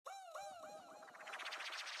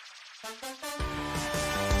Good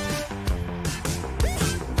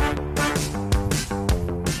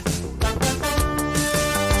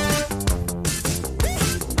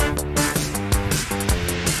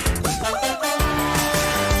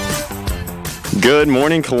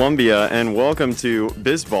morning, Columbia, and welcome to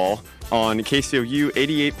Bizball on KCOU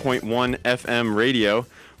 88.1 FM radio.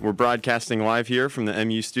 We're broadcasting live here from the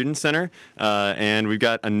MU Student Center, and we've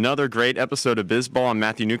got another great episode of Bizball. I'm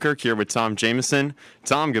Matthew Newkirk here with Tom Jameson.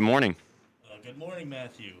 Tom, good morning. Good morning,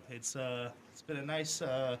 Matthew. It's been a nice,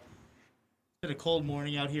 been a cold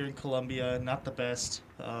morning out here in Columbia. Not the best.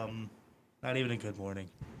 Not even a good morning.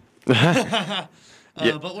 But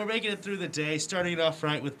we're making it through the day, starting it off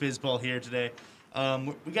right with Bizball here today.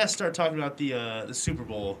 We got to start talking about the Super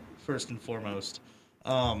Bowl first and foremost.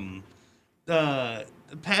 The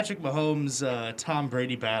Patrick Mahomes Tom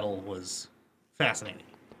Brady battle was fascinating.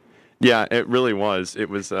 Yeah, it really was. It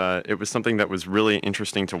was something that was really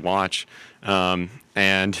interesting to watch, and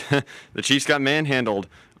the Chiefs got manhandled.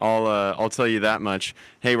 I'll tell you that much.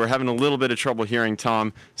 Hey, we're having a little bit of trouble hearing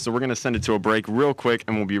Tom, so we're going to send it to a break real quick,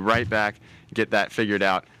 and we'll be right back. Get that figured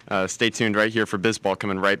out. Stay tuned right here for Bizball,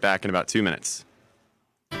 coming right back in about 2 minutes.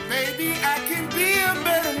 Maybe I can be a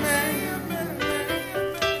better man.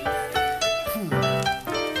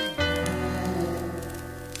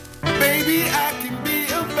 Baby, I can be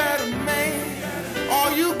a better man.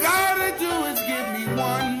 All you gotta do is give me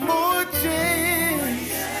one more chance.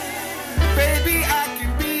 Baby, I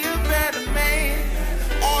can be a better man.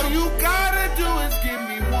 All you gotta do is give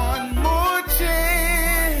me one more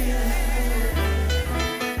chance.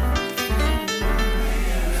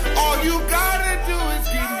 All you gotta do is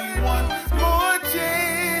give me one more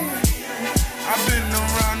chance. I've been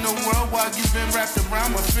around the world while you've been wrapped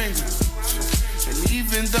around my fingers. And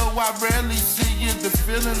even though I rarely see you, the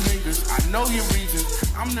feeling lingers. I know your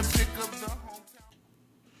reasons. I'm the pick of the hometown.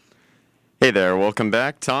 Hey there, welcome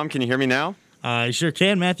back. Tom, can you hear me now? I sure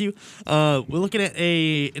can, Matthew. We're looking at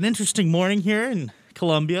an interesting morning here in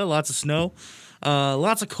Columbia. Lots of snow,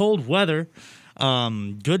 lots of cold weather.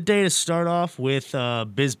 Good day to start off with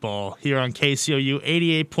Bizball here on KCOU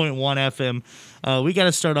 88.1 FM. We got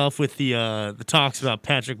to start off with the talks about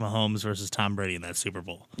Patrick Mahomes versus Tom Brady in that Super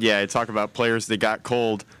Bowl. Yeah, talk about players that got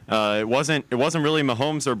cold. It wasn't really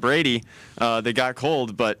Mahomes or Brady that got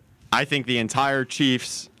cold, but I think the entire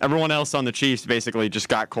Chiefs, everyone else on the Chiefs, basically just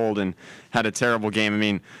got cold and had a terrible game. I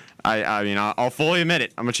mean, I'll fully admit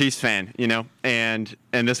it. I'm a Chiefs fan, and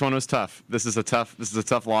this one was tough. This is a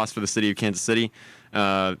tough loss for the city of Kansas City.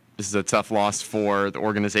 This is a tough loss for the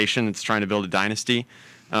organization that's trying to build a dynasty.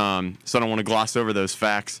 So I don't want to gloss over those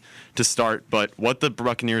facts to start. But what the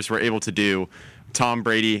Buccaneers were able to do, Tom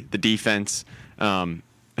Brady, the defense,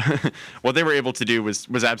 what they were able to do was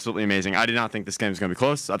absolutely amazing. I did not think this game was going to be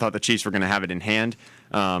close. I thought the Chiefs were going to have it in hand.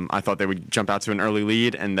 I thought they would jump out to an early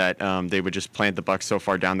lead and that they would just plant the Bucs so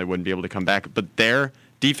far down they wouldn't be able to come back. But their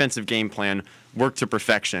defensive game plan worked to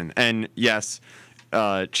perfection. And yes,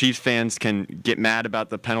 Chiefs fans can get mad about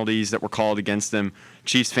the penalties that were called against them.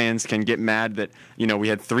 Chiefs fans can get mad that we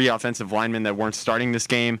had 3 offensive linemen that weren't starting this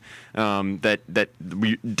game that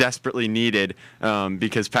we desperately needed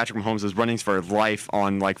because Patrick Mahomes was running for his life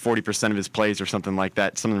on like 40% of his plays or something like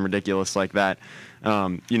that, something ridiculous like that.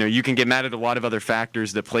 You can get mad at a lot of other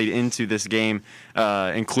factors that played into this game,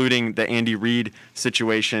 including the Andy Reid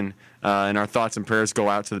situation. And our thoughts and prayers go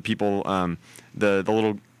out to the people, the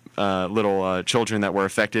little children that were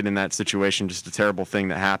affected in that situation. Just a terrible thing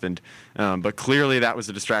that happened. But clearly that was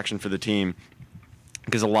a distraction for the team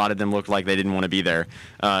because a lot of them looked like they didn't want to be there.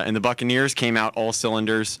 And the Buccaneers came out all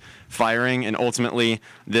cylinders firing, and ultimately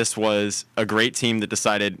this was a great team that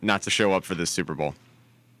decided not to show up for this Super Bowl.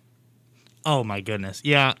 Oh, my goodness.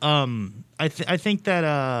 Yeah, I think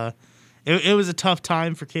that it was a tough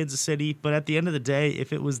time for Kansas City, but at the end of the day,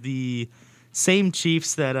 if it was the same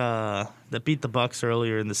Chiefs that beat the Bucs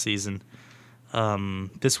earlier in the season,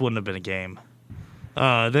 this wouldn't have been a game.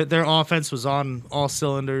 Their offense was on all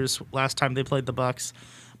cylinders last time they played the Bucs,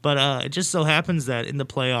 but it just so happens that in the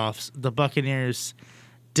playoffs, the Buccaneers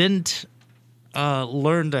didn't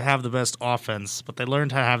learn to have the best offense, but they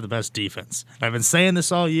learned how to have the best defense. And I've been saying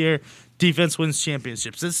this all year. Defense wins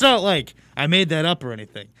championships. It's not like I made that up or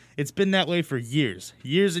anything. It's been that way for years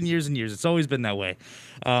and years and years. It's always been that way.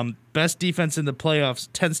 Best defense in the playoffs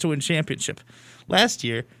tends to win championship. Last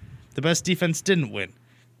year, the best defense didn't win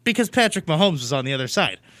because Patrick Mahomes was on the other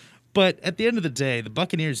side. But at the end of the day, the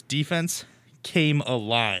Buccaneers' defense came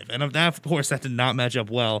alive. And of course, that did not match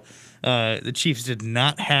up well. The Chiefs did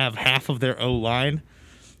not have half of their O-line.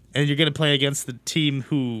 And you're going to play against the team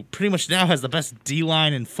who pretty much now has the best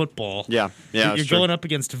D-line in football. Yeah, You're going up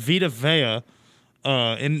against Vita Vea,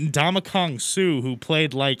 And Damakong Su, who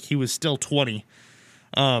played like he was still 20,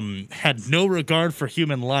 had no regard for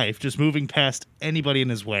human life, just moving past anybody in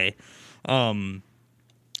his way.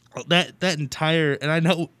 That entire, and I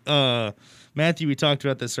know Matthew, we talked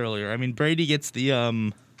about this earlier. I mean, Brady gets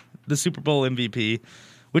the Super Bowl MVP,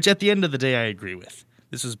 which at the end of the day I agree with.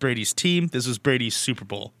 This was Brady's team. This was Brady's Super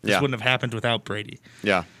Bowl. This wouldn't have happened without Brady.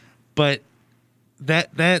 Yeah. But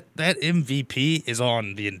that MVP is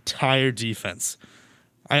on the entire defense.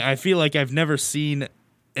 I feel like I've never seen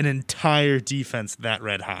an entire defense that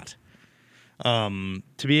red hot. To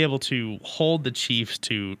be able to hold the Chiefs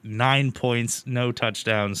to 9 points, no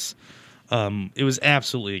touchdowns, it was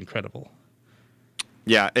absolutely incredible.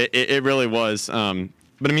 Yeah, it really was.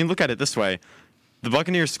 But I mean, look at it this way: the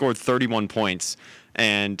Buccaneers scored 31 points,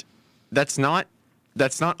 and that's not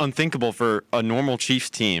unthinkable for a normal Chiefs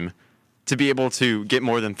team to be able to get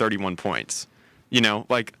more than 31 points. You know,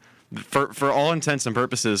 like for all intents and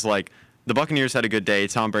purposes, like the Buccaneers had a good day.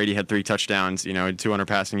 Tom Brady had 3 touchdowns, 200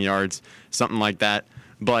 passing yards, something like that.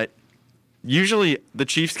 But usually the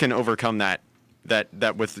Chiefs can overcome that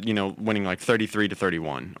with, winning like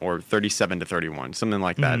 33-31 or 37-31, something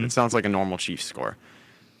like that. It sounds like a normal Chiefs score.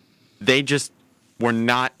 They just were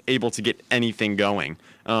not able to get anything going.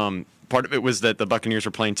 Part of it was that the Buccaneers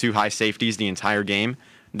were playing 2 high safeties the entire game.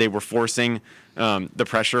 They were forcing the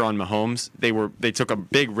pressure on Mahomes. They took a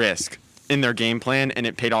big risk in their game plan, and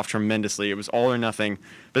it paid off tremendously. It was all or nothing.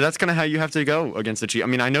 But that's kind of how you have to go against the Chiefs. I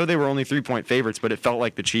mean, I know they were only 3-point favorites, but it felt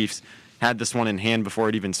like the Chiefs had this one in hand before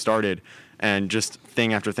it even started, and just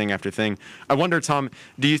thing after thing after thing. I wonder, Tom,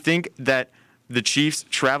 do you think that the Chiefs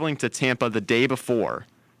traveling to Tampa the day before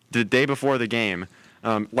the game,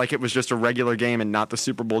 like it was just a regular game and not the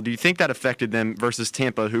Super Bowl, do you think that affected them versus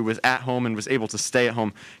Tampa, who was at home and was able to stay at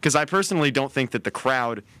home? Because I personally don't think that the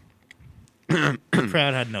crowd... The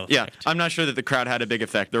crowd had no effect. Yeah, I'm not sure that the crowd had a big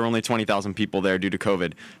effect. There were only 20,000 people there due to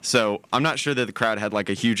COVID. So I'm not sure that the crowd had like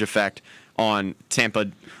a huge effect on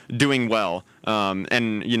Tampa doing well.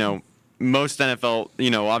 And, most NFL,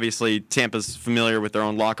 obviously Tampa's familiar with their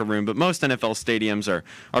own locker room, but most NFL stadiums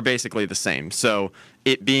are basically the same. So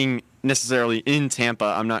it being necessarily in Tampa,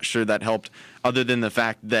 I'm not sure that helped, other than the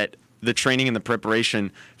fact that the training and the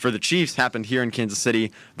preparation for the Chiefs happened here in Kansas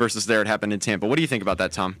City versus there it happened in Tampa. What do you think about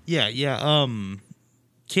that, Tom? Yeah.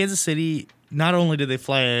 Kansas City, not only did they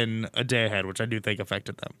fly in a day ahead, which I do think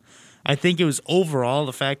affected them, I think it was overall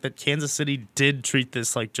the fact that Kansas City did treat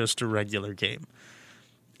this like just a regular game.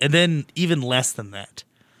 And then even less than that.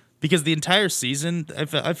 Because the entire season,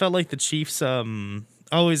 I felt like the Chiefs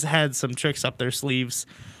always had some tricks up their sleeves.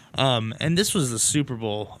 And this was the Super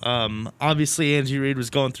Bowl. Obviously, Andy Reid was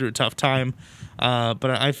going through a tough time, but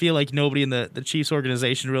I feel like nobody in the Chiefs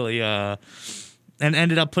organization really and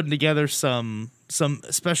ended up putting together some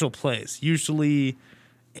special plays. Usually,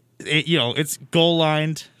 it's goal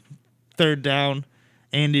lined, 3rd down.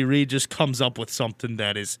 Andy Reid just comes up with something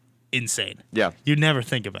that is insane. Yeah, you never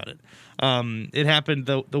think about it. It happened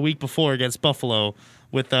the week before against Buffalo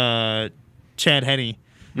with Chad Henne.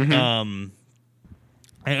 Mm-hmm.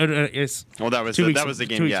 That was the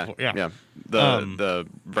game. Yeah. Before, yeah. The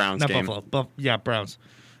Browns game. Buffalo. Browns.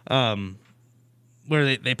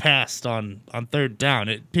 Where they passed on 3rd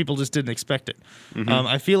down. People just didn't expect it. Mm-hmm.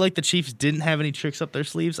 I feel like the Chiefs didn't have any tricks up their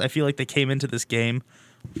sleeves. I feel like they came into this game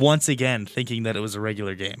once again thinking that it was a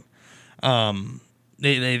regular game.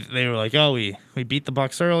 They were like, oh, we beat the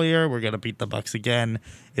Bucs earlier. We're gonna beat the Bucs again.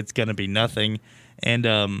 It's gonna be nothing. And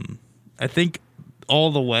I think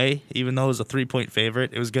all the way, even though it was a 3-point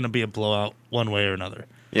favorite, it was gonna be a blowout one way or another.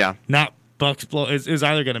 Yeah. Not Bucs blow. It was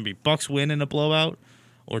either gonna be Bucs win in a blowout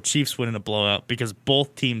or Chiefs win in a blowout, because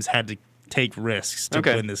both teams had to take risks to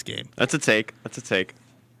win this game. That's a take.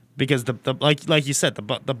 Because like you said, the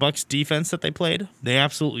Bucs defense that they played, they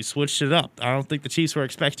absolutely switched it up. I don't think the Chiefs were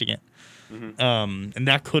expecting it. Mm-hmm. And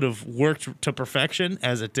that could have worked to perfection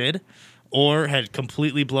as it did, or had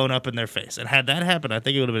completely blown up in their face. And had that happened, I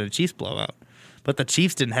think it would have been a Chiefs blowout. But the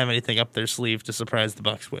Chiefs didn't have anything up their sleeve to surprise the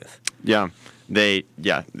Bucs with. Yeah,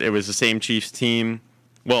 it was the same Chiefs team.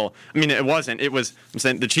 Well, I mean, it wasn't. I'm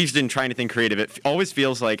saying the Chiefs didn't try anything creative. It always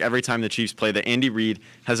feels like every time the Chiefs play that Andy Reid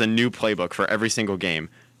has a new playbook for every single game.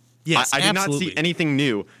 Yes, I did not see anything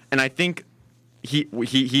new, and I think he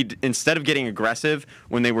instead of getting aggressive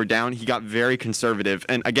when they were down, he got very conservative.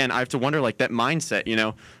 And again, I have to wonder, like, that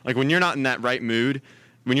mindset, like when you're not in that right mood,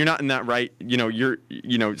 when you're not in that right,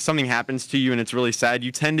 something happens to you and it's really sad,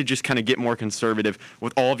 you tend to just kind of get more conservative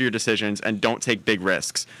with all of your decisions and don't take big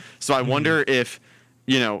risks. So I wonder if,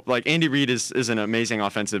 like Andy Reid is an amazing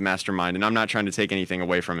offensive mastermind, and I'm not trying to take anything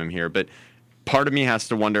away from him here, but part of me has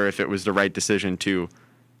to wonder if it was the right decision to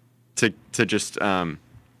to just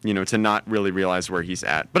to not really realize where he's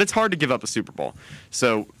at. But it's hard to give up a Super Bowl.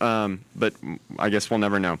 So, but I guess we'll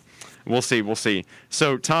never know. We'll see.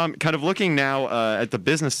 So, Tom, kind of looking now at the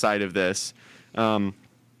business side of this, the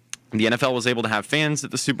NFL was able to have fans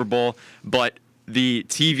at the Super Bowl, but the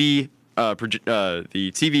TV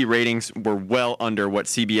ratings were well under what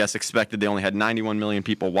CBS expected. They only had 91 million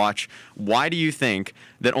people watch. Why do you think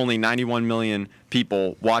that only 91 million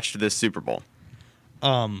people watched this Super Bowl?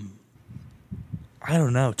 I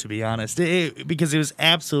don't know, to be honest, because it was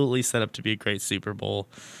absolutely set up to be a great Super Bowl.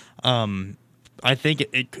 I think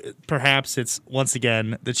perhaps it's, once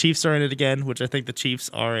again, the Chiefs are in it again, which I think the Chiefs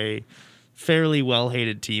are a fairly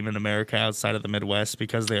well-hated team in America outside of the Midwest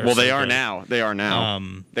because they are. Well, they are now. They are now.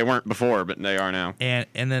 They weren't before, but they are now. And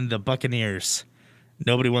then the Buccaneers.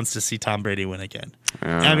 Nobody wants to see Tom Brady win again.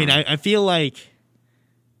 I mean, I feel like,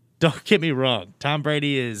 don't get me wrong, Tom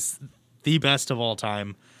Brady is the best of all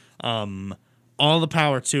time. All the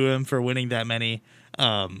power to him for winning that many.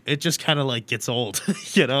 It just kind of like gets old,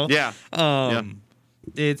 you know? Yeah.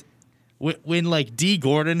 It's when like D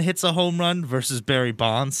Gordon hits a home run versus Barry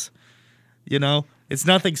Bonds, you know, it's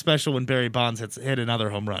nothing special when Barry Bonds hit another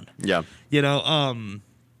home run. Yeah. You know,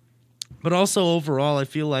 but also overall, I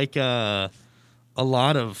feel like a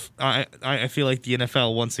lot of I feel like the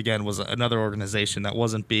NFL once again was another organization that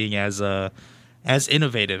wasn't being as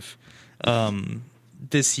innovative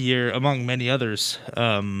this year, among many others.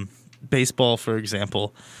 Baseball, for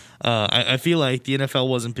example, I feel like the NFL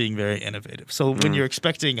wasn't being very innovative. So when you're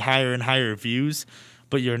expecting higher and higher views,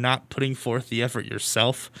 but you're not putting forth the effort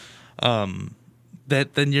yourself, then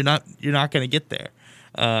you're not going to get there.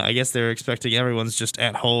 I guess they're expecting everyone's just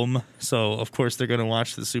at home, so of course they're going to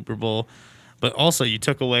watch the Super Bowl. But also, you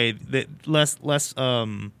took away that less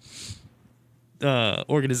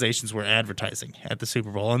organizations were advertising at the Super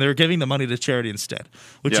Bowl, and they were giving the money to charity instead,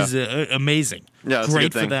 which is amazing. Yeah,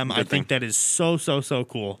 great for them. I think that is so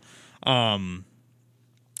cool. But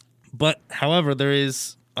however, there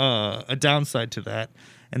is a downside to that,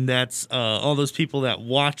 and that's all those people that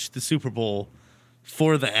watch the Super Bowl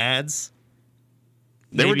for the ads.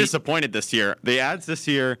 They were disappointed this year. The ads this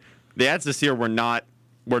year were not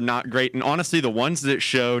great, and honestly, the ones that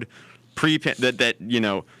showed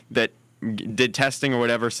that did testing or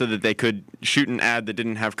whatever so that they could shoot an ad that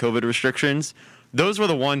didn't have COVID restrictions, those were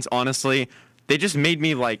the ones, honestly, they just made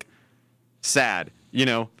me like sad, you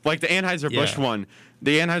know, like the Anheuser-Busch one,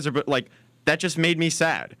 that just made me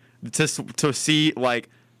sad to see, like,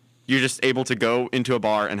 you're just able to go into a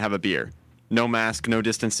bar and have a beer, no mask, no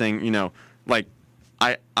distancing, you know, like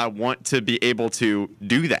I want to be able to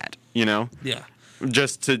do that, you know,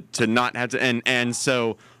 just to not have to, and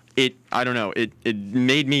so I don't know. It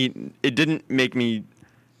made me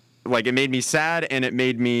sad, and it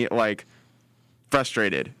made me like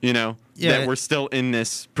frustrated, you know, that we're still in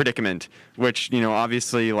this predicament, which, you know,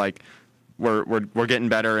 obviously like we're getting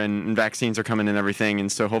better and vaccines are coming and everything.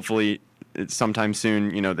 And so hopefully sometime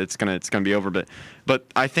soon, you know, it's going to be over. But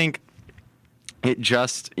I think it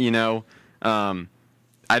just, you know, a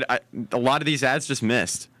lot of these ads just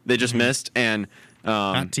missed. They just missed. And,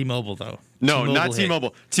 not T-Mobile though. No, not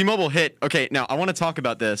T-Mobile. T-Mobile hit. Okay, now I want to talk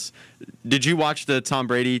about this. Did you watch the Tom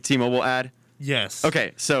Brady T-Mobile ad? Yes.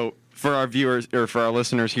 Okay, so for our viewers or for our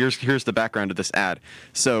listeners, here's the background of this ad.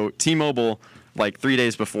 So T-Mobile, like 3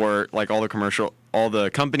 days before, like all the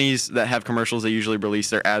companies that have commercials, they usually release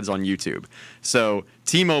their ads on YouTube. So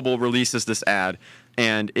T-Mobile releases this ad,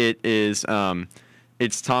 and it is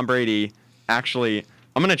it's Tom Brady actually.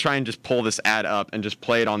 I'm going to try and just pull this ad up and just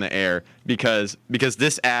play it on the air because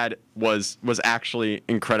this ad was actually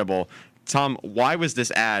incredible. Tom, why was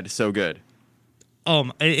this ad so good?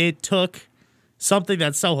 It took something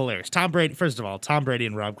that's so hilarious. Tom Brady, first of all, Tom Brady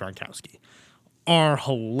and Rob Gronkowski are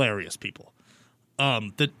hilarious people.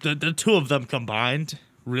 The two of them combined,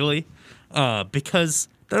 really, because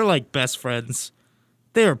they're like best friends.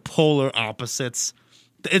 They are polar opposites.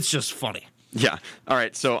 It's just funny. Yeah. All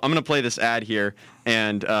right. So I'm going to play this ad here,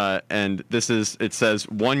 and it says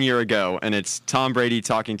 1 year ago, and it's Tom Brady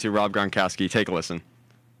talking to Rob Gronkowski. Take a listen.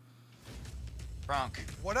 Gronk.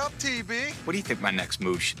 What up, TB? What do you think my next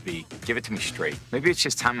move should be? Give it to me straight. Maybe it's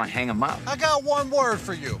just time I hang him up. I got one word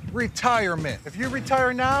for you. Retirement. If you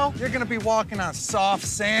retire now, you're gonna be walking on soft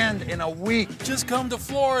sand in a week. Just come to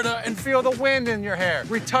Florida And feel the wind in your hair.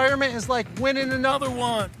 Retirement is like winning another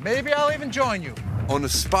one. Maybe I'll even join you. On the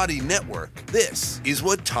Spotty Network, this is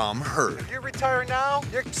what Tom heard. If you retire now,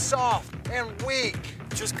 you're soft and weak.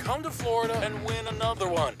 Just come to Florida and win another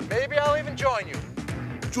one. Maybe I'll even join you.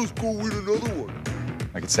 Just go win another one.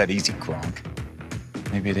 Like it's that easy, Gronk.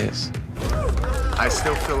 Maybe it is. I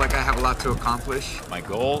still feel like I have a lot to accomplish. My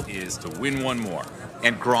goal is to win one more.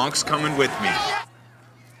 And Gronk's coming with me.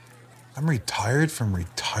 I'm retired from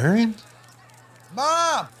retiring?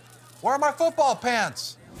 Mom, where are my football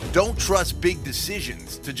pants? Don't trust big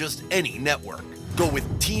decisions to just any network. Go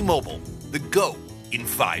with T-Mobile, the GOAT in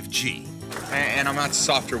 5G. And I'm not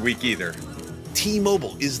soft or weak either.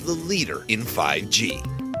 T-Mobile is the leader in 5G.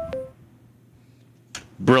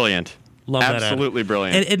 Brilliant. Love that ad. Absolutely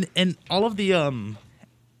brilliant. And all of the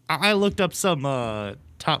I looked up some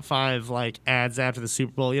top 5 like ads after the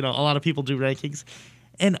Super Bowl. You know, a lot of people do rankings,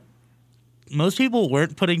 and most people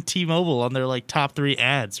weren't putting T-Mobile on their like top 3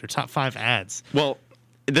 ads or top 5 ads. Well,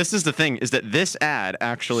 this is the thing, is that this ad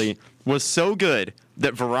actually was so good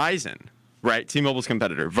that Verizon, right, T-Mobile's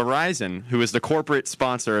competitor, Verizon, who is the corporate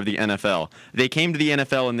sponsor of the NFL, they came to the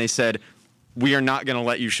NFL and they said, we are not going to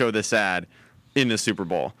let you show this ad in the Super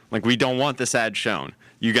Bowl. Like, we don't want this ad shown.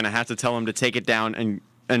 You're going to have to tell them to take it down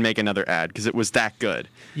and make another ad because it was that good.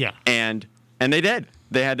 Yeah. And they did.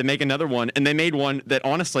 They had to make another one, and they made one that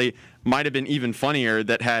honestly might have been even funnier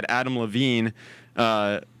that had Adam Levine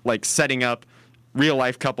like setting up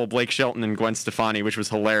real-life couple Blake Shelton and Gwen Stefani, which was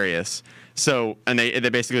hilarious. So, and they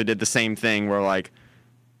basically did the same thing where, like,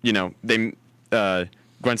 you know, they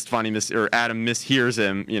Gwen Stefani Adam mishears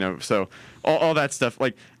him, you know, so all that stuff,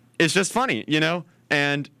 like, it's just funny, you know?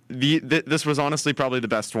 And this was honestly probably the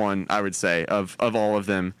best one, I would say, of all of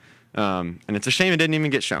them. And it's a shame it didn't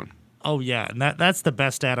even get shown. Oh yeah, and that's the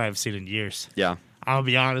best ad I've seen in years. Yeah. I'll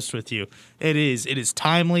be honest with you. It is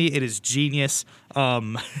timely, it is genius.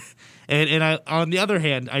 And I, on the other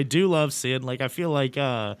hand, I do love seeing, like, I feel like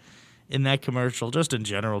in that commercial, just in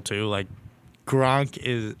general too, like Gronk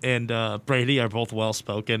and Brady are both well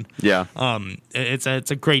spoken. Yeah.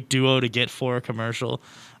 It's a great duo to get for a commercial.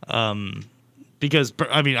 Because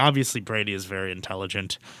I mean, obviously Brady is very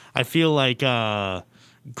intelligent. I feel like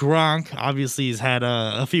Gronk obviously has had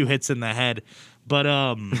a few hits in the head, but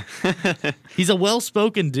he's a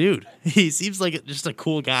well-spoken dude. He seems like just a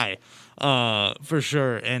cool guy, for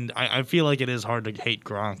sure. And I feel like it is hard to hate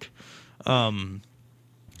Gronk. And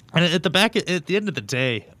at the end of the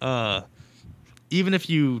day, even if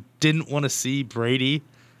you didn't want to see Brady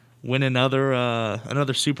win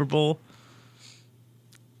another Super Bowl,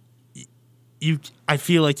 I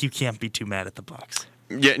feel like you can't be too mad at the Bucs.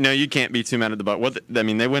 Yeah, no, you can't be too mad at the Bucs. I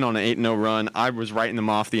mean, they went on an 8-0 run. I was writing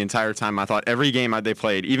them off the entire time. I thought every game they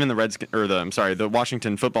played, even the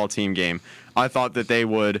Washington football team game, I thought that they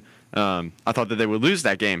would lose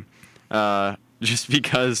that game, just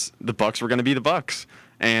because the Bucs were going to be the Bucs,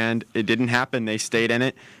 and it didn't happen. They stayed in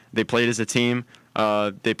it. They played as a team.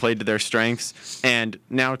 They played to their strengths. And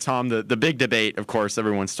now, Tom, the big debate, of course,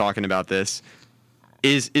 everyone's talking about this.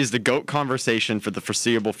 Is the GOAT conversation for the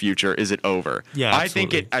foreseeable future, is it over? Yeah,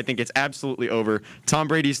 absolutely. I think it's absolutely over. Tom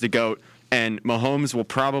Brady's the GOAT, and Mahomes will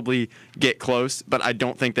probably get close, but I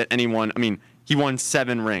don't think that anyone, I mean, he won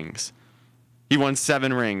 7 rings. He won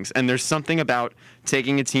 7 rings, and there's something about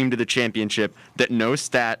taking a team to the championship that no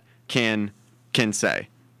stat can say.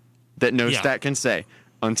 That no stat can say.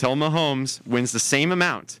 Until Mahomes wins the same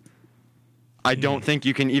amount, I don't think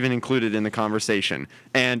you can even include it in the conversation.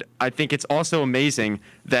 And I think it's also amazing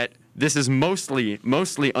that this is mostly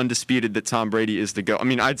undisputed that Tom Brady is the GOAT. I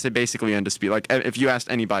mean, I'd say basically undisputed. Like, if you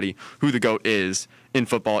asked anybody who the GOAT is in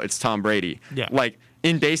football, it's Tom Brady. Yeah. Like,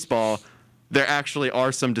 in baseball, there actually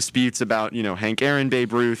are some disputes about, you know, Hank Aaron,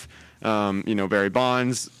 Babe Ruth, you know, Barry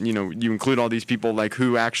Bonds. You know, you include all these people, like,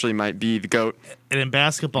 who actually might be the GOAT. And in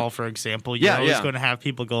basketball, for example, you're always going to have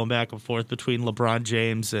people going back and forth between LeBron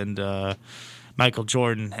James and Michael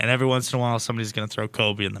Jordan, and every once in a while somebody's going to throw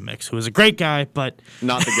Kobe in the mix, who is a great guy, but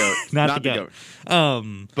not the GOAT. not the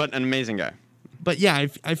GOAT. But an amazing guy. But yeah,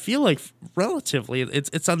 I feel like relatively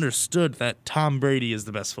it's understood that Tom Brady is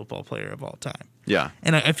the best football player of all time. Yeah.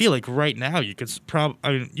 And I feel like right now you could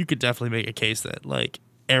you could definitely make a case that, like,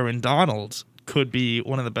 Aaron Donald could be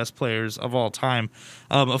one of the best players of all time.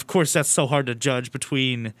 Of course, that's so hard to judge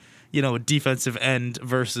between, you know, a defensive end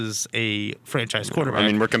versus a franchise quarterback. I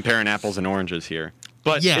mean, we're comparing apples and oranges here.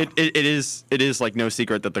 But yeah. it is like no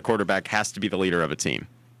secret that the quarterback has to be the leader of a team.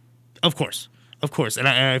 Of course. And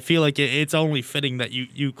I feel like it's only fitting that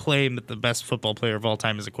you claim that the best football player of all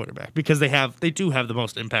time is a quarterback, because they do have the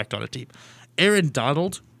most impact on a team. Aaron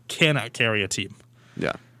Donald cannot carry a team.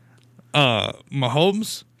 Yeah.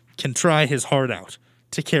 Mahomes can try his heart out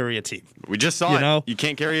to carry a team. We just saw it. Know? You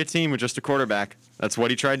can't carry a team with just a quarterback. That's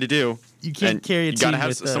what he tried to do. You can't carry a team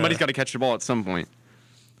with somebody's got to catch the ball at some point.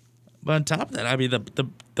 But on top of that, I mean, the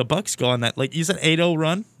Bucs go on that, like you said, 8-0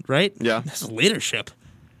 run, right? Yeah. This is leadership.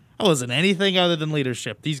 That wasn't anything other than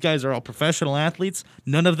leadership. These guys are all professional athletes.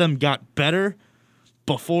 None of them got better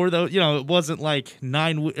before though, it wasn't like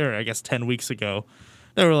 10 weeks ago.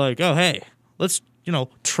 They were like, oh hey, let's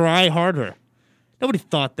try harder. Nobody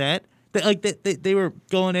thought that. They were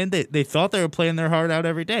going in. They thought they were playing their heart out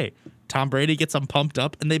every day. Tom Brady gets them pumped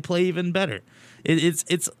up, and they play even better.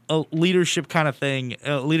 It's a leadership kind of thing.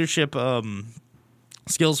 Leadership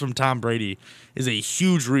skills from Tom Brady is a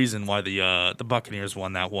huge reason why the Buccaneers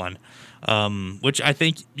won that one, which I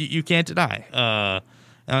think you can't deny.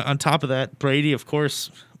 On top of that, Brady, of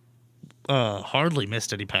course, hardly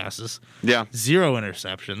missed any passes. Yeah, 0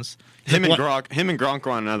 interceptions. Him and Gronk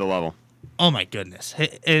were on another level. Oh my goodness,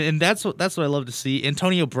 and that's what I love to see.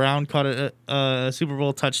 Antonio Brown caught a Super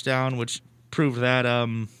Bowl touchdown, which proved that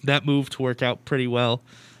that move to work out pretty well.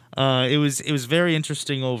 It was very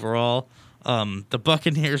interesting overall. The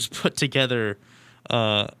Buccaneers put together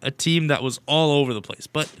a team that was all over the place,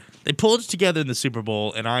 but they pulled it together in the Super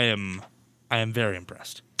Bowl, and I am very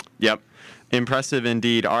impressed. Yep. Impressive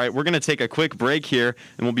indeed. All right, we're going to take a quick break here,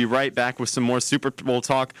 and we'll be right back with some more Super Bowl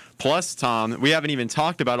talk. Plus, Tom, we haven't even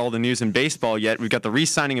talked about all the news in baseball yet. We've got the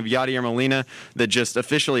re-signing of Yadier Molina that just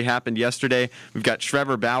officially happened yesterday. We've got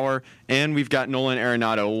Trevor Bauer, and we've got Nolan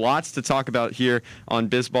Arenado. Lots to talk about here on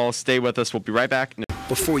BizBall. Stay with us. We'll be right back.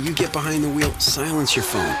 Before you get behind the wheel, silence your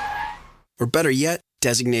phone. Or better yet,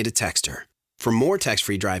 designate a texter. For more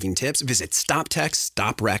text-free driving tips, visit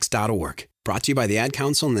stoptextstoprex.org. Brought to you by the Ad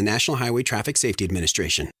Council and the National Highway Traffic Safety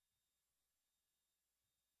Administration.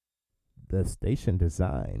 The station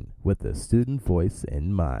design with the student voice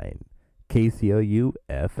in mind. KCOU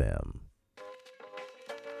FM.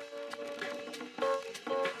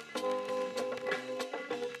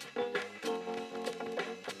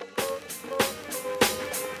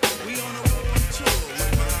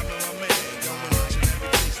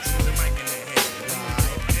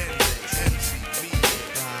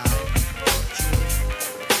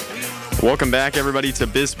 Welcome back, everybody, to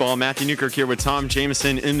BizBall. Matthew Newkirk here with Tom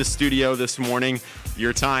Jameson in the studio this morning.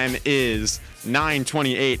 Your time is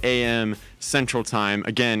 9:28 a.m. Central Time.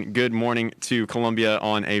 Again, good morning to Columbia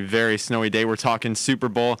on a very snowy day. We're talking Super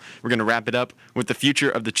Bowl. We're going to wrap it up with the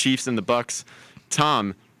future of the Chiefs and the Bucs.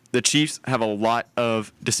 Tom, the Chiefs have a lot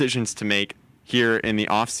of decisions to make here in the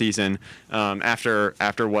offseason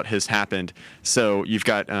after what has happened. So you've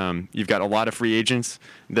got a lot of free agents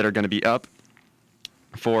that are going to be up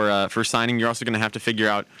for signing. You're also going to have to figure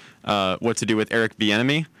out what to do with Eric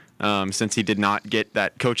Bieniemy since he did not get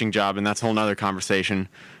that coaching job, and that's a whole nother conversation.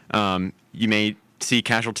 You may see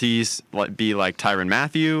casualties be like Tyrann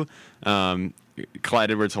Mathieu.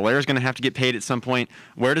 Clyde Edwards-Helaire is going to have to get paid at some point.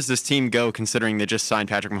 Where does this team go considering they just signed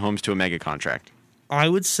Patrick Mahomes to a mega contract? I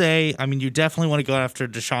would say, you definitely want to go after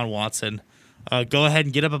Deshaun Watson. Go ahead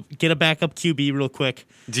and get a backup QB real quick.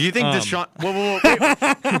 Do you think Deshaun? Wait.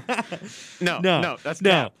 No, that's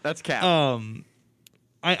cap. That's cap.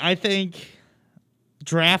 I think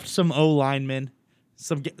draft some O linemen,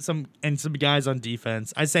 some guys on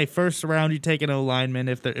defense. I say first round you take an O lineman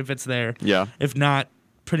if it's there. Yeah. If not,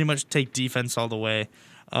 pretty much take defense all the way.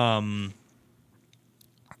 For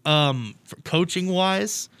coaching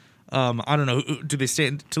wise, I don't know. Do they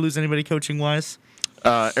stand to lose anybody coaching wise?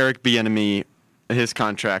 Eric Bieniemy, his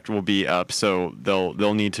contract will be up, so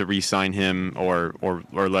they'll need to re-sign him or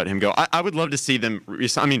let him go. I would love to see them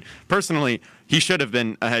re-sign. Personally, he should have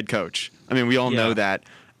been a head coach. We all know that,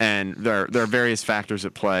 and there are various factors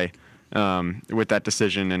at play with that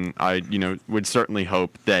decision, and I would certainly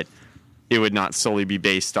hope that it would not solely be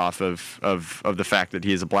based off of the fact that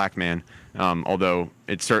he is a black man. Although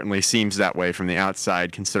it certainly seems that way from the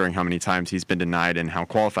outside, considering how many times he's been denied and how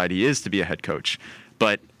qualified he is to be a head coach.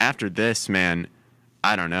 But after this, man,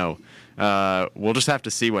 I don't know. We'll just have to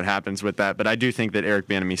see what happens with that. But I do think that Eric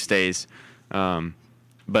Bieniemy stays.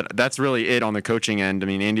 But that's really it on the coaching end.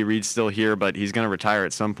 Andy Reid's still here, but he's going to retire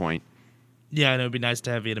at some point. Yeah, and it would be nice to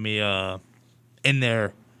have Bieniemy in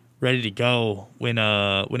there, ready to go when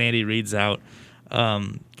Andy Reid's out.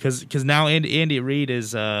 Because now Andy Reid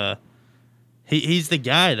is he's the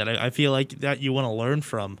guy that I feel like that you want to learn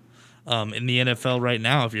from. In the NFL right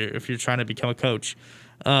now, if you're trying to become a coach,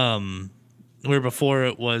 where before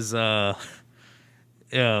it was what's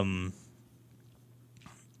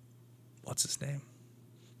his name,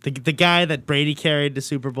 the guy that Brady carried to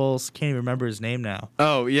Super Bowls, can't even remember his name now.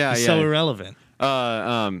 Oh yeah, he's so irrelevant.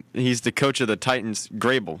 He's the coach of the Titans,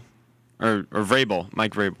 Vrabel, or Vrabel,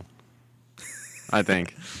 Mike Vrabel, I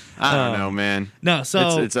think. I don't know, man. No,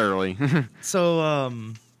 so it's early. So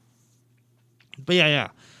but yeah.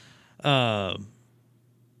 I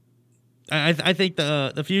think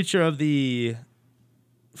the future of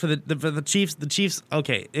for the Chiefs.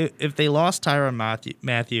 Okay, if they lost Tyrann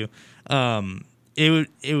Mathieu,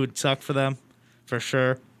 it would suck for them. for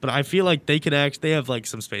sure. But I feel like they have like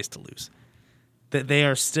some space to lose. That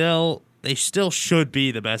they still should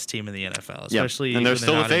be the best team in the NFL, especially and they're when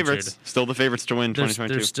still they're the not favorites. injured. Still the favorites to win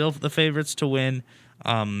 2022. They're still the favorites to win.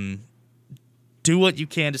 Do what you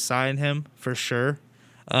can to sign him for sure.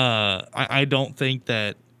 I don't think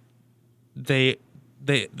that the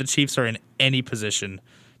Chiefs are in any position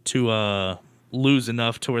to lose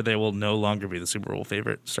enough to where they will no longer be the Super Bowl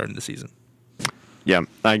favorite starting the season. Yeah,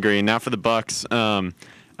 I agree. Now for the Bucs,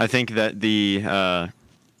 I think that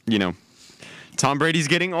Tom Brady's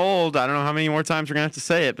getting old. I don't know how many more times we're gonna have to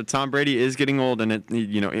say it, but Tom Brady is getting old, and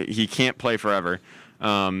he can't play forever.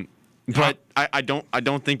 But I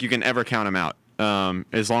don't think you can ever count him out.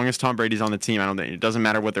 As long as Tom Brady's on the team, I don't think it doesn't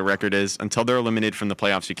matter what their record is. Until they're eliminated from the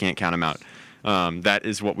playoffs, you can't count them out. That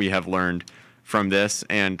is what we have learned from this,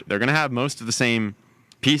 and they're going to have most of the same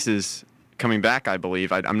pieces coming back, I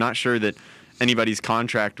believe. I'm not sure that anybody's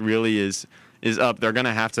contract really is up. They're going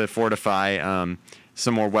to have to fortify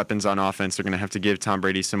some more weapons on offense. They're going to have to give Tom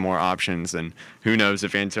Brady some more options, and who knows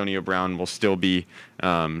if Antonio Brown will still be,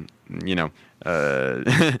 able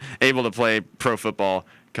to play pro football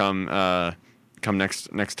come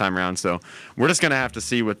next time around. So we're just going to have to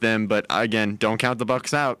see with them. But again, don't count the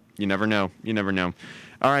Bucs out. You never know.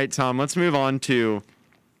 All right, Tom, let's move on to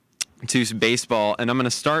baseball. And I'm going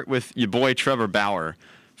to start with your boy Trevor Bauer.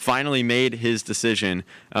 Finally made his decision.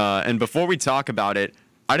 And before we talk about it,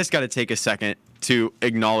 I just got to take a second to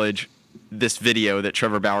acknowledge this video that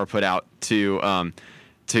Trevor Bauer put out to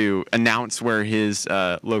announce where his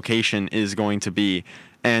location is going to be.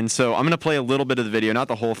 And so I'm going to play a little bit of the video, not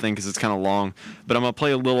the whole thing because it's kind of long, but I'm going to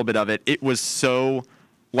play a little bit of it. It was so,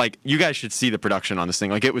 you guys should see the production on this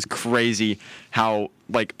thing. It was crazy how,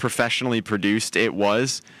 professionally produced it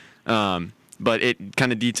was. But it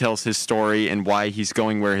kind of details his story and why he's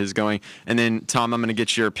going where he's going. And then, Tom, I'm going to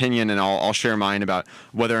get your opinion, and I'll share mine about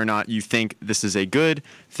whether or not you think this is a good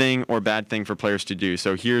thing or bad thing for players to do.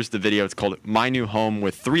 So here's the video. It's called My New Home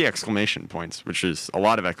with 3 exclamation points, which is a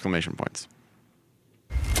lot of exclamation points.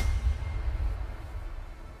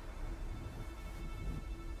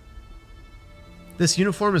 This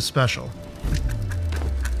uniform is special.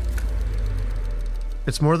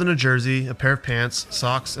 It's more than a jersey, a pair of pants,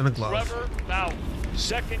 socks, and a glove.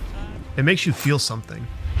 It makes you feel something.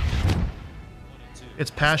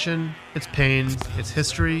 It's passion, it's pain, it's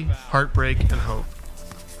history, heartbreak, and hope.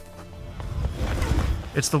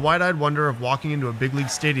 It's the wide-eyed wonder of walking into a big league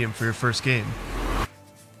stadium for your first game.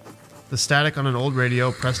 The static on an old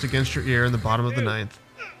radio pressed against your ear in the bottom of the ninth.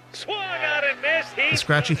 The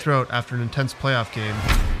scratchy throat after an intense playoff game,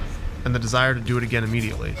 and the desire to do it again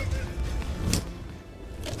immediately.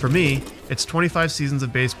 For me, it's 25 seasons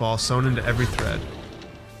of baseball sewn into every thread.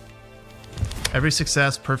 Every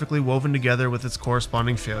success perfectly woven together with its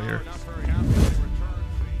corresponding failure.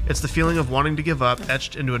 It's the feeling of wanting to give up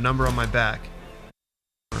etched into a number on my back.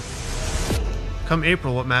 Come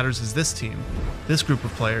April, what matters is this team, this group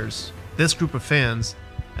of players, this group of fans,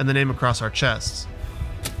 and the name across our chests.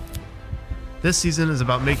 This season is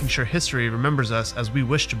about making sure history remembers us as we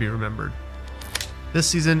wish to be remembered. This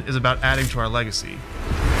season is about adding to our legacy.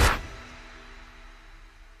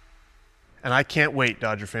 And I can't wait,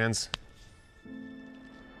 Dodger fans.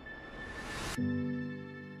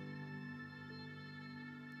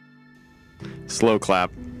 Slow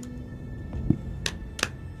clap.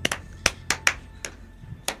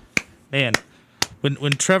 Man,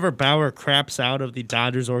 when Trevor Bauer craps out of the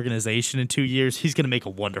Dodgers organization in 2 years, he's going to make a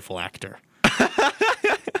wonderful actor.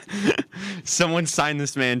 Someone sign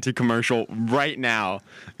this man to commercial right now.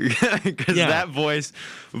 Because that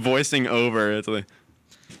voicing over, it's like,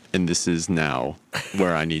 and this is now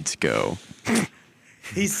where I need to go.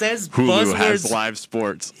 He says Hulu buzzwords. has live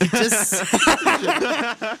sports. He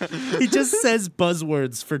just says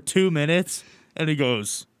buzzwords for 2 minutes, and he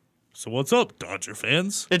goes, so what's up, Dodger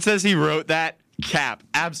fans? It says he wrote that. Cap.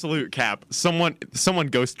 Absolute cap. Someone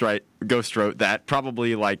ghost wrote that.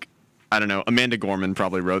 Probably I don't know, Amanda Gorman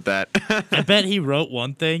probably wrote that. I bet he wrote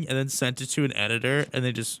one thing and then sent it to an editor and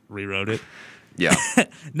they just rewrote it. Yeah.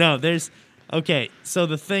 No, okay, so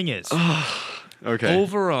the thing is, okay.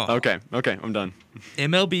 Overall, okay, I'm done.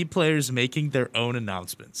 MLB players making their own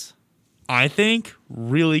announcements. I think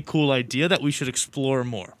really cool idea that we should explore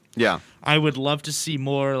more. Yeah. I would love to see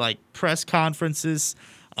more press conferences.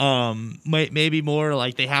 Maybe more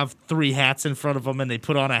like they have 3 hats in front of them and they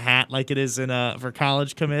put on a hat like it is in for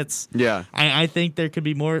college commits. Yeah. I think there could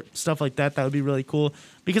be more stuff like that. That would be really cool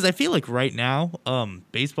because I feel like right now,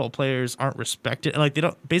 baseball players aren't respected. Like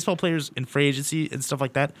baseball players in free agency and stuff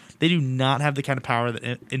like that, they do not have the kind of power that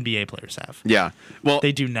NBA players have. Yeah. Well,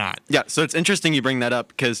 they do not. Yeah. So it's interesting you bring that up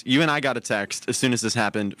because you and I got a text as soon as this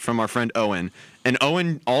happened from our friend Owen, and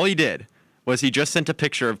Owen, all he did was he just sent a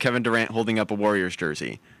picture of Kevin Durant holding up a Warriors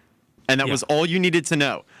jersey. And that was all you needed to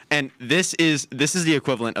know. And this is the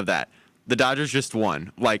equivalent of that. The Dodgers just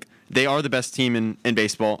won. Like, they are the best team in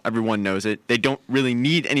baseball. Everyone knows it. They don't really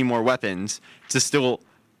need any more weapons to still,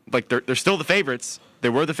 like, they're still the favorites. They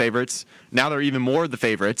were the favorites. Now they're even more the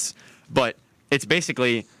favorites. But it's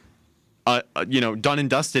basically, done and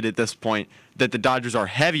dusted at this point that the Dodgers are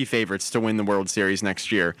heavy favorites to win the World Series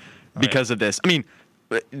next year because of this. I mean,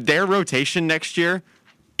 their rotation next year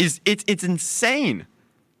it's insane.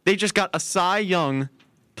 They just got a Cy Young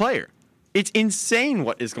player. It's insane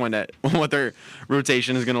what their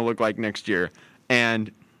rotation is going to look like next year.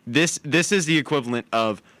 And this is the equivalent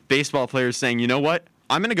of baseball players saying, you know what?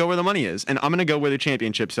 I'm going to go where the money is, and I'm going to go where the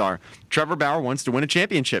championships are. Trevor Bauer wants to win a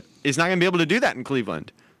championship. He's not going to be able to do that in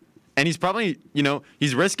Cleveland. And he's probably,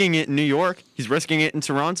 he's risking it in New York. He's risking it in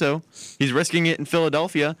Toronto. He's risking it in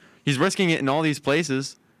Philadelphia. He's risking it in all these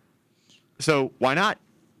places. So why not?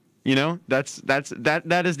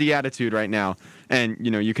 That is the attitude right now. And,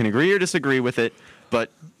 you can agree or disagree with it,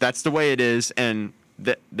 but that's the way it is. And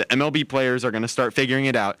the MLB players are going to start figuring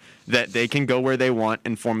it out that they can go where they want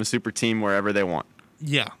and form a super team wherever they want.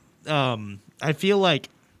 Yeah. I feel like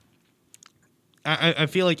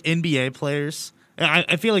NBA players,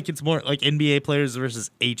 I feel like it's more like NBA players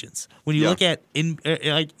versus agents. When you look at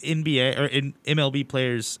NBA or MLB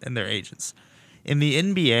players and their agents, in the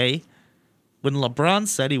NBA, when LeBron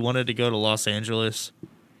said he wanted to go to Los Angeles,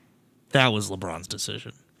 that was LeBron's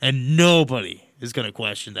decision. And nobody is going to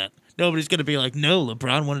question that. Nobody's going to be like, no,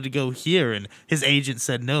 LeBron wanted to go here, and his agent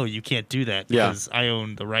said, no, you can't do that because I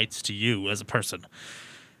own the rights to you as a person.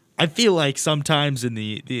 I feel like sometimes in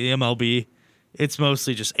the MLB, it's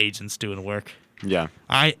mostly just agents doing work. Yeah.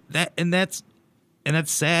 That's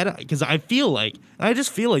sad because I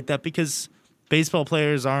just feel like that because baseball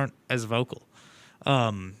players aren't as vocal.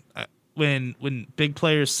 When big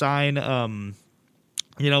players sign,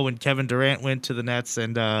 when Kevin Durant went to the Nets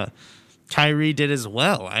and Kyrie did as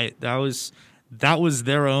well, that was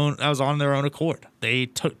on their own accord. They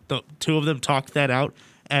took the two of them talked that out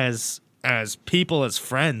as people, as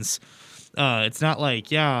friends. It's not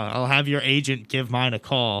like, I'll have your agent give mine a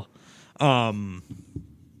call. I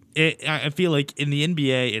feel like in the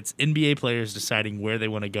NBA, it's NBA players deciding where they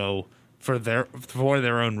want to go for their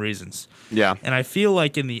own reasons. Yeah. And I feel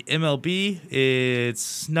like in the MLB,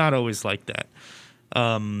 it's not always like that.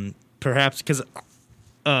 Perhaps because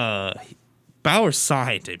Bauer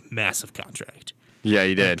signed a massive contract. Yeah,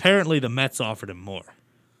 he did. Apparently, the Mets offered him more.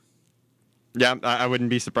 Yeah, I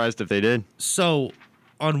wouldn't be surprised if they did. So,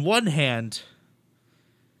 on one hand,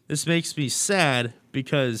 this makes me sad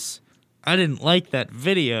because I didn't like that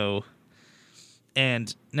video,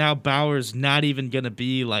 and now Bauer's not even going to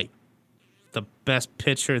be like the best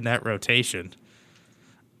pitcher in that rotation.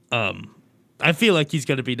 I feel like he's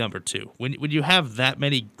going to be number 2. When you have that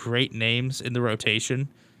many great names in the rotation,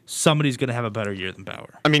 somebody's going to have a better year than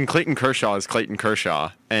Bauer. I mean, Clayton Kershaw is Clayton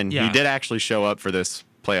Kershaw, and he did actually show up for this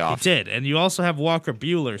playoff. He did, and you also have Walker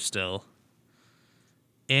Buehler still,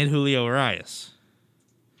 and Julio Urias.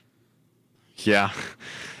 Yeah.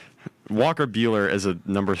 Walker Buehler is a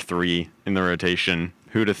number 3 in the rotation.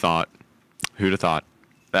 Who'd have thought?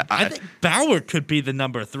 I think Bauer could be the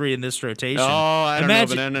number 3 in this rotation. Oh, I don't know,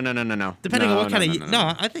 but no. Depending on what kind of...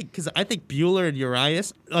 No, I think Buehler and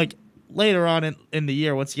Urias, like, later on in the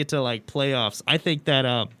year, once you get to, like, playoffs, I think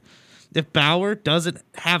that if Bauer doesn't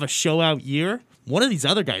have a show-out year, one of these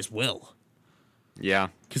other guys will. Yeah.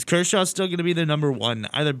 Because Kershaw's still going to be the number 1.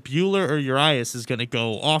 Either Buehler or Urias is going to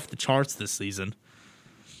go off the charts this season.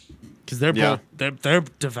 Because they're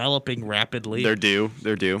developing rapidly. They're due.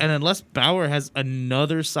 And unless Bauer has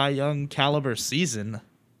another Cy Young caliber season,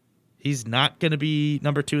 he's not going to be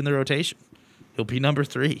number 2 in the rotation. He'll be number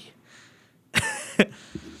 3.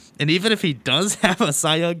 And even if he does have a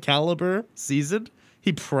Cy Young caliber season,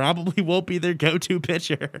 he probably won't be their go-to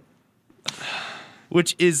pitcher.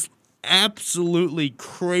 Which is absolutely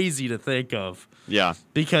crazy to think of. Yeah.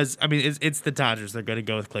 Because, I mean, it's the Dodgers. They're going to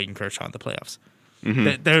go with Clayton Kershaw in the playoffs.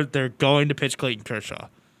 Mm-hmm. They're going to pitch Clayton Kershaw.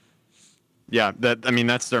 Yeah,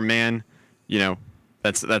 that's their man.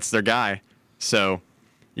 That's their guy. So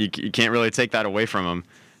you can't really take that away from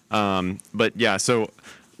him. But yeah, so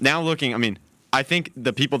now looking, I mean, I think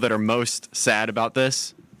the people that are most sad about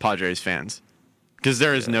this, Padres fans, because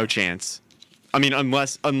there is no chance. I mean,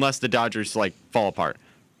 unless the Dodgers like fall apart,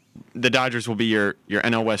 the Dodgers will be your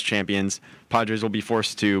NL West champions. Padres will be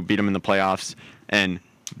forced to beat them in the playoffs, and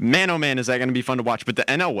man, oh man, is that going to be fun to watch. But the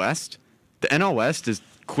NL West is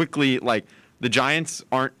quickly, like, the Giants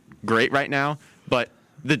aren't great right now, but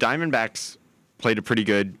the Diamondbacks played a pretty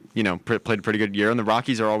good year, and the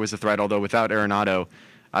Rockies are always a threat. Although without Arenado,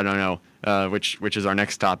 I don't know, which is our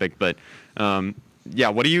next topic. But yeah,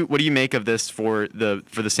 what do you make of this for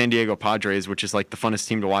the San Diego Padres, which is like the funnest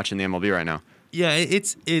team to watch in the MLB right now? Yeah,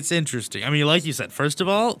 it's interesting. I mean, like you said, first of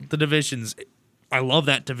all, the divisions. I love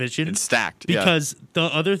that division. It's stacked because the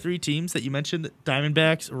other three teams that you mentioned, the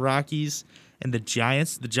Diamondbacks, Rockies, and the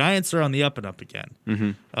Giants. The Giants are on the up and up again.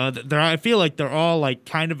 Mm-hmm. I feel like they're all like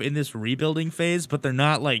kind of in this rebuilding phase, but they're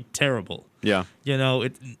not like terrible. Yeah, you know,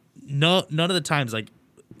 none of the times like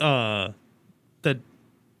the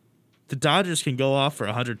Dodgers can go off for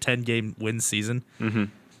a 110-game win season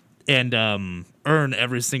and earn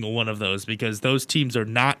every single one of those because those teams are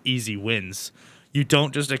not easy wins. You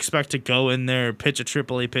don't just expect to go in there, pitch a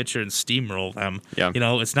AAA pitcher, and steamroll them. Yeah. You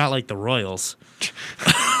know, it's not like the Royals.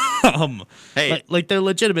 Hey, like they're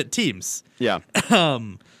legitimate teams. Yeah.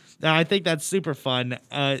 I think that's super fun.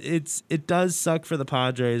 It does suck for the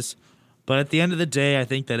Padres, but at the end of the day, I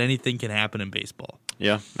think that anything can happen in baseball.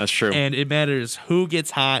 Yeah, that's true. And it matters who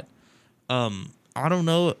gets hot. I don't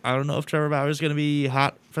know if Trevor Bauer is going to be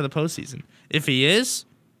hot for the postseason. If he is,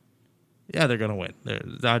 yeah, they're going to win. The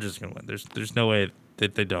Dodgers are going to win. There's no way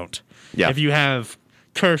that they don't. Yeah. If you have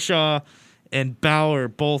Kershaw and Bauer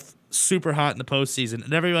both super hot in the postseason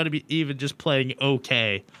and everybody even just playing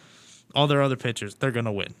okay, all their other pitchers, they're going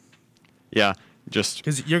to win. Yeah, just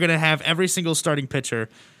because you're going to have every single starting pitcher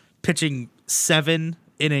pitching 7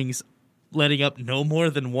 innings, letting up no more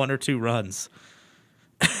than 1 or 2 runs.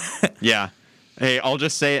 Yeah. Hey, I'll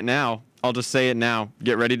just say it now.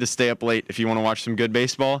 Get ready to stay up late if you want to watch some good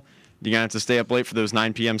baseball. You're going to have to stay up late for those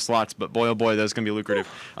 9 p.m. slots, but boy, oh boy, that's going to be lucrative.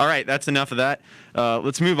 All right, that's enough of that.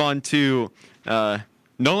 Let's move on to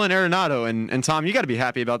Nolan Arenado. And Tom, you got to be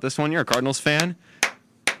happy about this one. You're a Cardinals fan.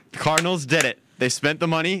 The Cardinals did it. They spent the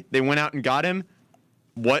money. They went out and got him.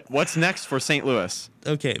 What's next for St. Louis?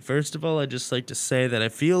 Okay, first of all, I'd just like to say that I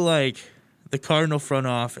feel like the Cardinal front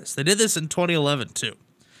office, they did this in 2011 too.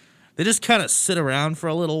 They just kind of sit around for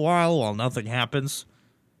a little while nothing happens.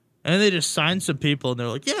 And then they just sign some people and they're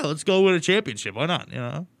like, yeah, let's go win a championship. Why not? You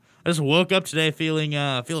know, I just woke up today feeling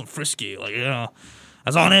frisky. Like, you know, I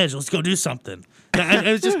was on edge. Let's go do something.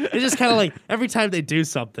 It's just kind of like every time they do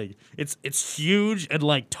something, it's huge and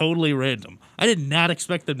like totally random. I did not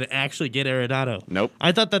expect them to actually get Arenado. Nope.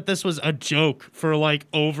 I thought that this was a joke for like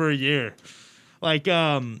over a year. Like, you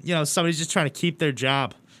know, somebody's just trying to keep their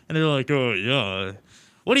job. And they're like, oh, yeah.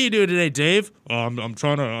 What are you doing today, Dave? I'm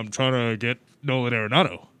trying to get Nolan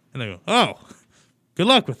Arenado. And they go, oh, good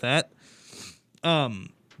luck with that.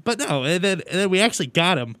 But no, and then we actually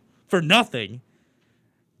got him for nothing.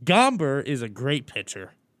 Gomber is a great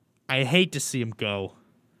pitcher. I hate to see him go.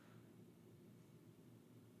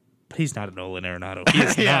 But he's not a Nolan Arenado. He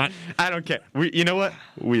is not. I don't care. You know what?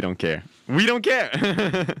 We don't care. We don't care.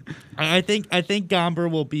 I think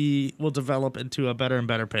Gomber will develop into a better and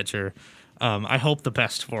better pitcher. I hope the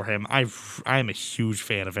best for him. I am a huge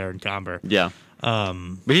fan of Aaron Gomber. Yeah.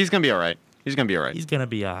 But he's gonna be all right. He's gonna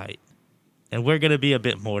be all right. And we're gonna be a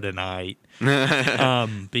bit more than all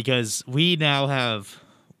right. Because we now have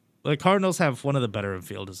the Cardinals have one of the better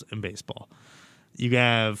infielders in baseball. You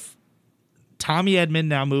have Tommy Edman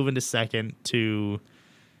now moving to second to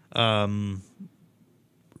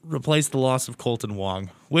replace the loss of Colton Wong,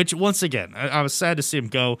 which once again I was sad to see him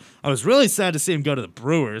go. I was really sad to see him go to the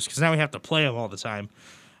Brewers because now we have to play him all the time.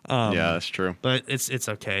 Yeah, that's true. But it's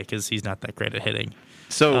okay because he's not that great at hitting.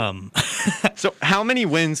 So, so how many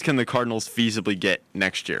wins can the Cardinals feasibly get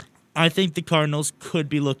next year? I think the Cardinals could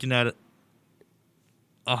be looking at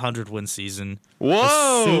a 100-win season.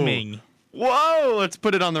 Whoa! Assuming. Whoa! Let's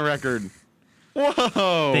put it on the record.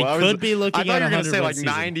 Whoa! They could be looking at 100 I thought you were going to say like season.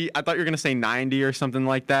 90. I thought you were going to say 90 or something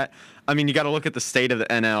like that. I mean, you got to look at the state of the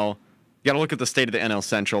NL. You got to look at the state of the NL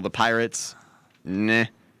Central. The Pirates, nah.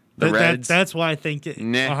 The Reds. That's why I think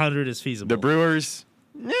 100 is feasible. The Brewers,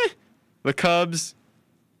 nah. The Cubs,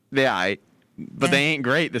 they all right. But they ain't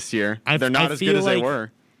great this year. They're not as good as they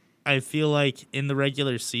were. I feel like in the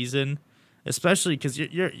regular season, especially because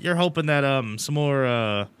you're hoping that some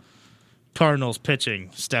more Cardinals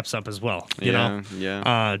pitching steps up as well. You know?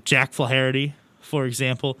 Yeah. Jack Flaherty, for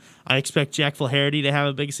example. I expect Jack Flaherty to have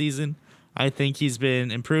a big season. I think he's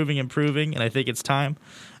been improving, and I think it's time.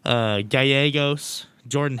 Gallegos,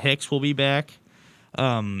 Jordan Hicks will be back.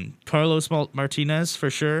 Carlos Martinez for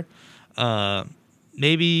sure.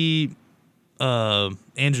 Maybe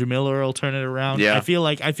Andrew Miller will turn it around. Yeah. I feel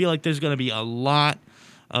like there's going to be a lot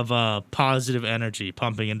of positive energy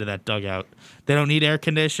pumping into that dugout. They don't need air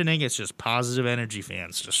conditioning. It's just positive energy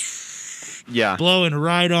fans just blowing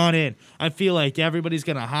right on in. I feel like everybody's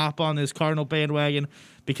going to hop on this Cardinal bandwagon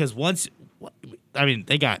because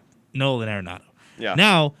they got Nolan Arenado. Yeah.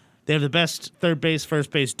 Now they have the best third base,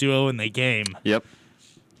 first base duo in the game. Yep.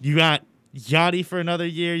 You got Yachty for another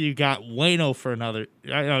year. You got Waino for another.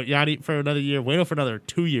 Yachty for another year. Waino for another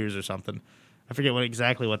 2 years or something. I forget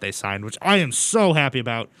exactly what they signed, which I am so happy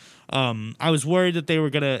about. I was worried that they were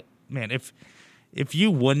gonna. Man, if you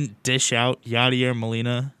wouldn't dish out Yadier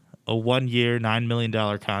Molina a 1 year, $9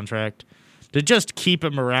 million contract to just keep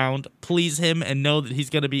him around, please him, and know that he's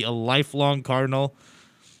gonna be a lifelong Cardinal.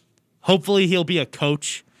 Hopefully, he'll be a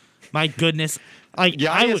coach. My goodness,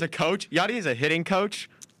 Yachty as a coach. Yachty as a hitting coach.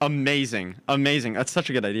 Amazing. That's such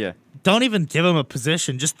a good idea. Don't even give him a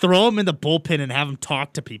position. Just throw him in the bullpen and have him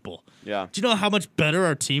talk to people. Yeah. Do you know how much better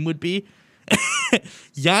our team would be?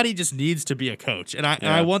 Yachty just needs to be a coach, and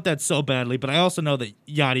I want that so badly. But I also know that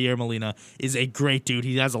Yadier Molina is a great dude.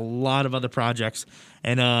 He has a lot of other projects,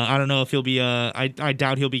 and I don't know if he'll be. I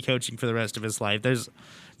doubt he'll be coaching for the rest of his life. There's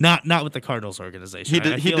not with the Cardinals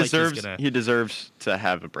organization. He deserves to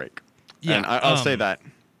have a break. Yeah, and I'll say that.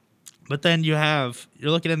 But then you're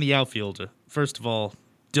looking in the outfield. First of all,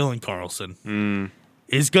 Dylan Carlson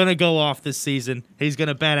is going to go off this season. He's going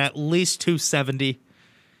to bat at least 270.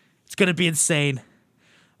 It's going to be insane.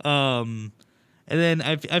 And then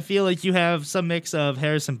I feel like you have some mix of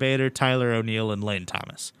Harrison Bader, Tyler O'Neill, and Lane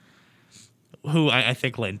Thomas, who I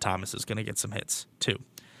think Lane Thomas is going to get some hits too.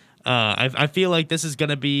 I feel like this is going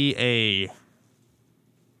to be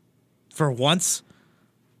for once,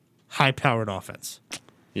 high-powered offense.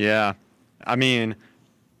 Yeah, I mean,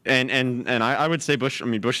 and I would say Busch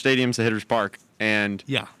Stadium's a hitter's park, and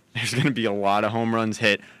there's going to be a lot of home runs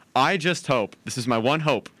hit. I just hope, this is my one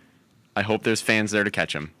hope, I hope there's fans there to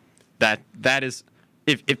catch them. That is,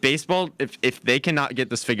 if baseball, if they cannot get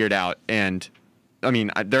this figured out, and I mean,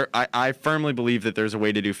 I firmly believe that there's a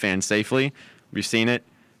way to do fans safely. We've seen it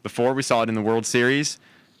before. We saw it in the World Series,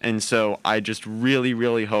 and so I just really,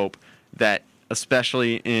 really hope that,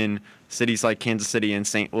 especially in cities like Kansas City and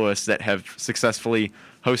St. Louis that have successfully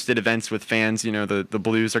hosted events with fans. You know, the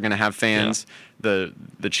Blues are going to have fans. Yeah.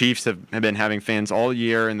 The Chiefs have been having fans all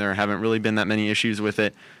year, and there haven't really been that many issues with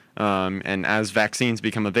it. And as vaccines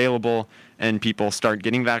become available and people start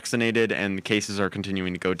getting vaccinated and the cases are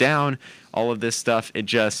continuing to go down, all of this stuff,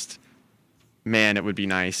 it would be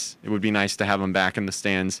nice. It would be nice to have them back in the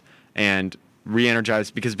stands and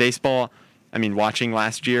re-energized, because baseball, I mean, watching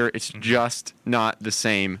last year, it's just not the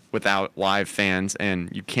same without live fans,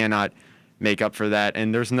 and you cannot make up for that.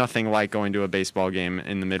 And there's nothing like going to a baseball game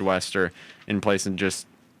in the Midwest or in place and just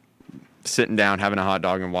sitting down, having a hot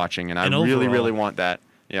dog and watching. And I really, really want that.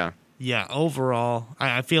 Yeah. Yeah, overall,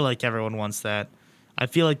 I feel like everyone wants that. I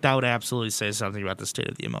feel like that would absolutely say something about the state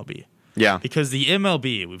of the MLB. Yeah. Because the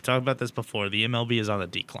MLB, we've talked about this before, the MLB is on the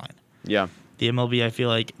decline. Yeah. The MLB, I feel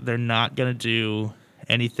like they're not going to do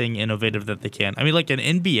anything innovative that they can. I mean, like an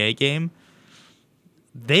NBA game,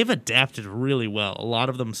 they've adapted really well. A lot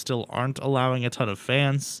of them still aren't allowing a ton of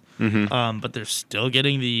fans, but they're still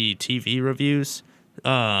getting the TV reviews.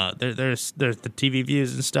 There's the TV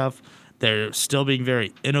views and stuff. They're still being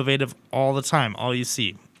very innovative all the time. All you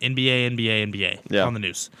see, NBA on the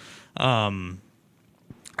news. And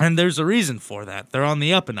there's a reason for that. They're on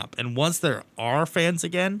the up and up. And once there are fans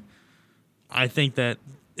again, I think that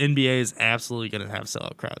NBA is absolutely going to have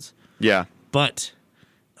sellout crowds. Yeah. But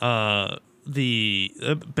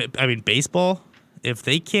baseball, if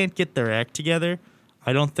they can't get their act together,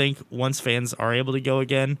 I don't think once fans are able to go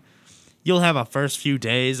again, you'll have a first few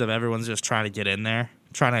days of everyone's just trying to get in there,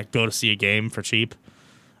 trying to go to see a game for cheap.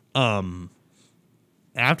 After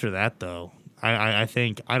that, though, I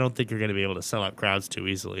don't think you're going to be able to sell out crowds too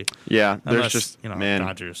easily. Yeah, unless, there's just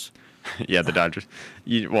Dodgers. Yeah, the Dodgers.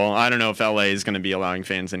 Well, I don't know if LA is going to be allowing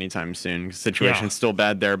fans anytime soon. The situation's still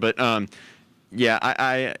bad there, but it's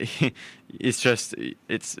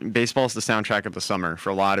baseball's the soundtrack of the summer for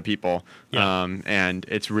a lot of people, and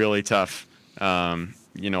it's really tough. A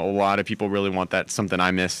lot of people really want that, something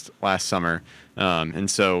I missed last summer, and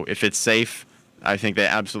so if it's safe, I think they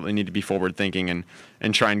absolutely need to be forward thinking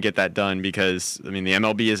and try and get that done, because I mean the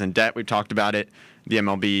MLB is in debt. We've talked about it. The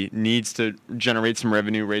MLB needs to generate some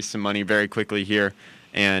revenue, raise some money very quickly here,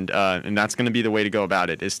 and that's going to be the way to go about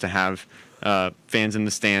it, is to have fans in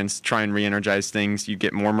the stands, try and re-energize things. You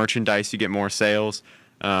get more merchandise, you get more sales.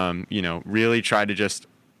 Really try to just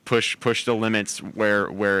push the limits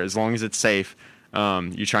where as long as it's safe,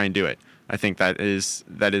 you try and do it. I think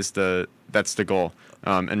that's the goal,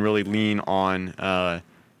 and really lean on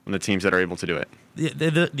the teams that are able to do it.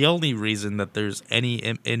 The only reason that there's any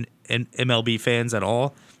in MLB fans at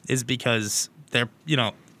all is because they're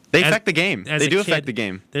they affect the game. They do affect the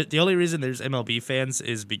game. The only reason there's MLB fans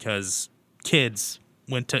is because kids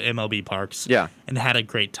went to MLB parks and had a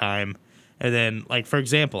great time. And then, like, for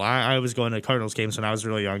example, I was going to Cardinals games when I was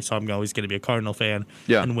really young, so I'm always going to be a Cardinal fan.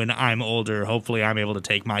 Yeah. And when I'm older, hopefully I'm able to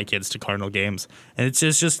take my kids to Cardinal games. And it's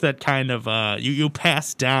just that kind of you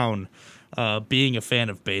pass down being a fan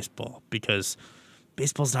of baseball, because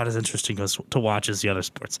baseball's not as interesting to watch as the other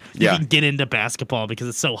sports. You can get into basketball because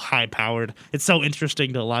it's so high-powered. It's so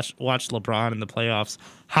interesting to watch LeBron in the playoffs.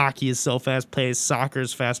 Hockey is so fast-paced. Soccer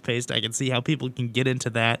is fast-paced. I can see how people can get into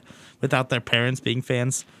that without their parents being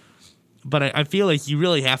fans. But I feel like you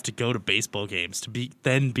really have to go to baseball games to be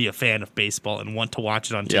a fan of baseball and want to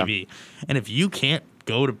watch it on TV. And if new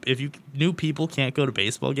people can't go to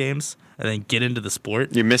baseball games and then get into the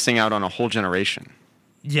sport, you're missing out on a whole generation.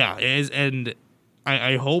 Yeah, it is, and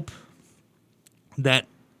I hope that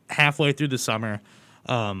halfway through the summer,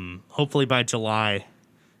 hopefully by July,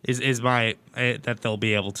 that they'll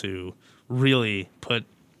be able to really put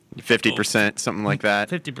 50%, something like that.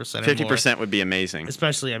 50%. 50% would be amazing.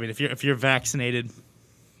 Especially, I mean, if you're vaccinated,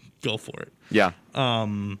 go for it. Yeah.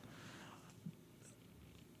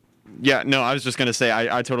 Yeah. No, I was just gonna say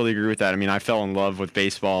I totally agree with that. I mean, I fell in love with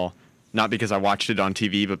baseball not because I watched it on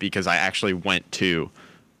TV, but because I actually went to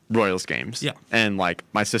Royals games. Yeah. And like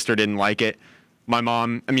my sister didn't like it. My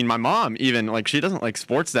mom even, like, she doesn't like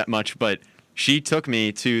sports that much, but she took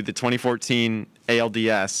me to the 2014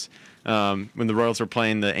 ALDS. When the Royals were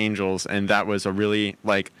playing the Angels, and that was a really,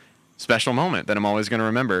 like, special moment that I'm always going to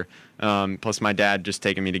remember. Plus my dad just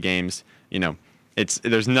taking me to games,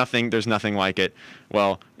 there's nothing like it.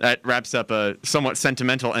 Well, that wraps up a somewhat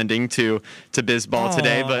sentimental ending to Bizball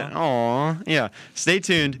today, but yeah. Stay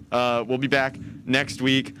tuned. We'll be back next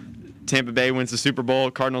week. Tampa Bay wins the Super Bowl.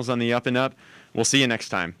 Cardinals on the up and up. We'll see you next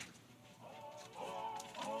time.